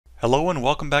Hello and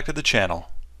welcome back to the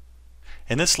channel.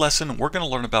 In this lesson we're going to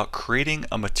learn about creating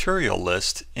a material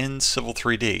list in Civil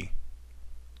 3D.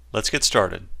 Let's get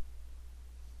started.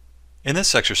 In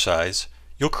this exercise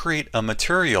you'll create a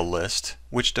material list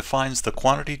which defines the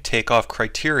quantity takeoff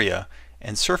criteria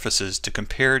and surfaces to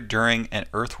compare during an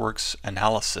earthworks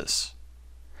analysis.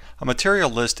 A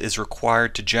material list is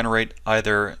required to generate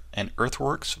either an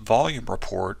earthworks volume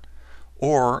report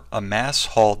or a mass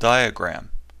haul diagram.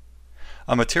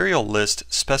 A material list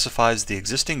specifies the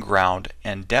existing ground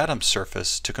and datum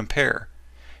surface to compare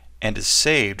and is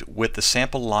saved with the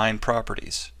sample line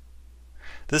properties.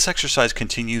 This exercise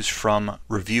continues from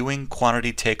reviewing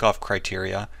quantity takeoff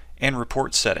criteria and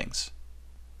report settings.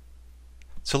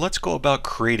 So let's go about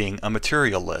creating a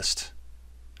material list.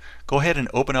 Go ahead and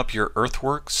open up your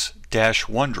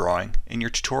Earthworks-1 drawing in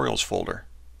your tutorials folder.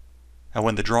 Now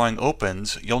when the drawing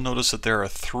opens, you'll notice that there are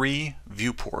 3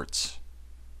 viewports.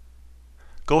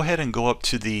 Go ahead and go up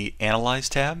to the Analyze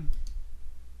tab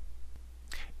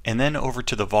and then over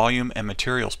to the Volume and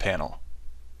Materials panel.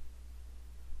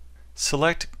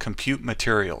 Select Compute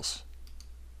Materials.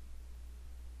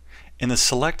 In the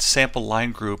Select Sample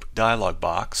Line Group dialog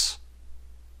box,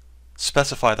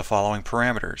 specify the following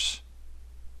parameters.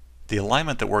 The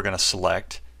alignment that we're going to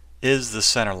select is the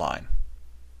center line.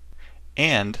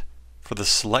 And for the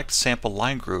Select Sample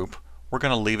Line Group, we're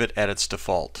going to leave it at its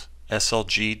default,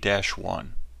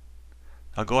 SLG-1.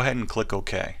 Now go ahead and click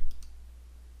OK.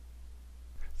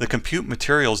 The Compute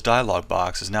Materials dialog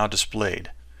box is now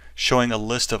displayed, showing a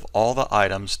list of all the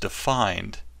items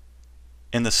defined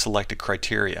in the selected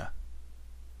criteria.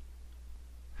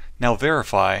 Now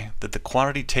verify that the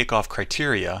quantity takeoff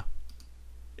criteria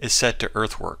is set to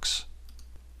earthworks.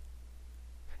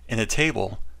 In the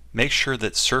table, make sure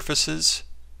that surfaces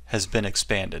has been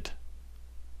expanded.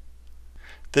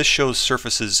 This shows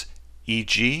surfaces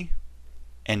EG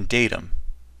and datum.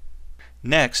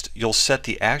 Next, you'll set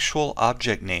the actual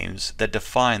object names that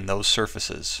define those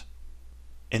surfaces.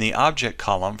 In the object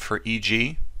column for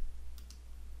EG,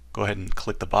 go ahead and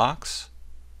click the box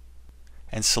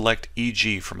and select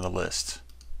EG from the list.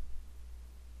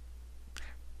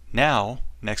 Now,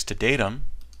 next to datum,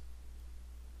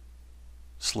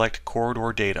 select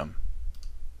corridor datum.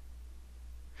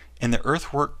 In the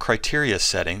earthwork criteria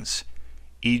settings,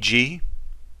 EG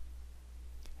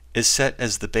is set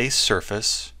as the base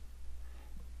surface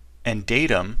and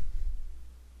datum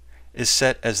is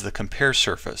set as the compare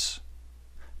surface.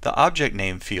 The object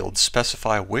name fields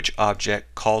specify which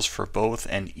object calls for both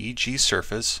an EG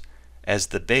surface as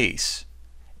the base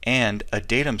and a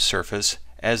datum surface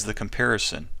as the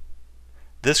comparison.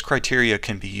 This criteria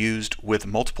can be used with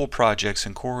multiple projects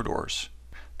and corridors.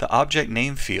 The object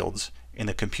name fields in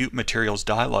the Compute Materials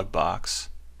dialog box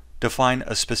define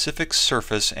a specific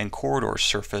surface and corridor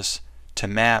surface to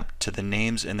map to the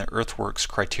names in the earthworks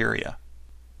criteria.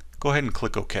 Go ahead and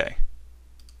click OK.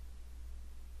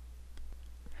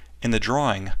 In the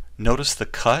drawing, notice the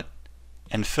cut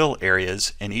and fill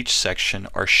areas in each section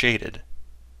are shaded.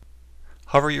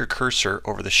 Hover your cursor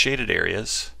over the shaded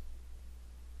areas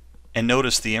and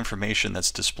notice the information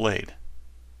that's displayed.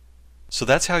 So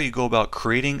that's how you go about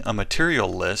creating a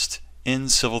material list in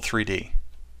Civil 3D.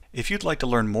 If you'd like to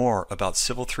learn more about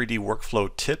Civil 3D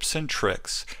workflow tips and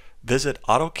tricks, visit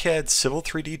AutoCAD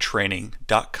Civil3D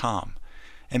Training.com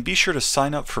and be sure to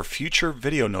sign up for future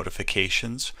video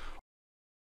notifications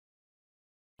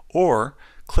or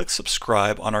click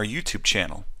subscribe on our YouTube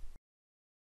channel.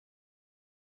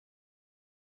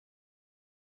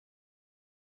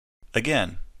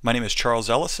 Again, my name is Charles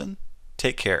Ellison.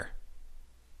 Take care.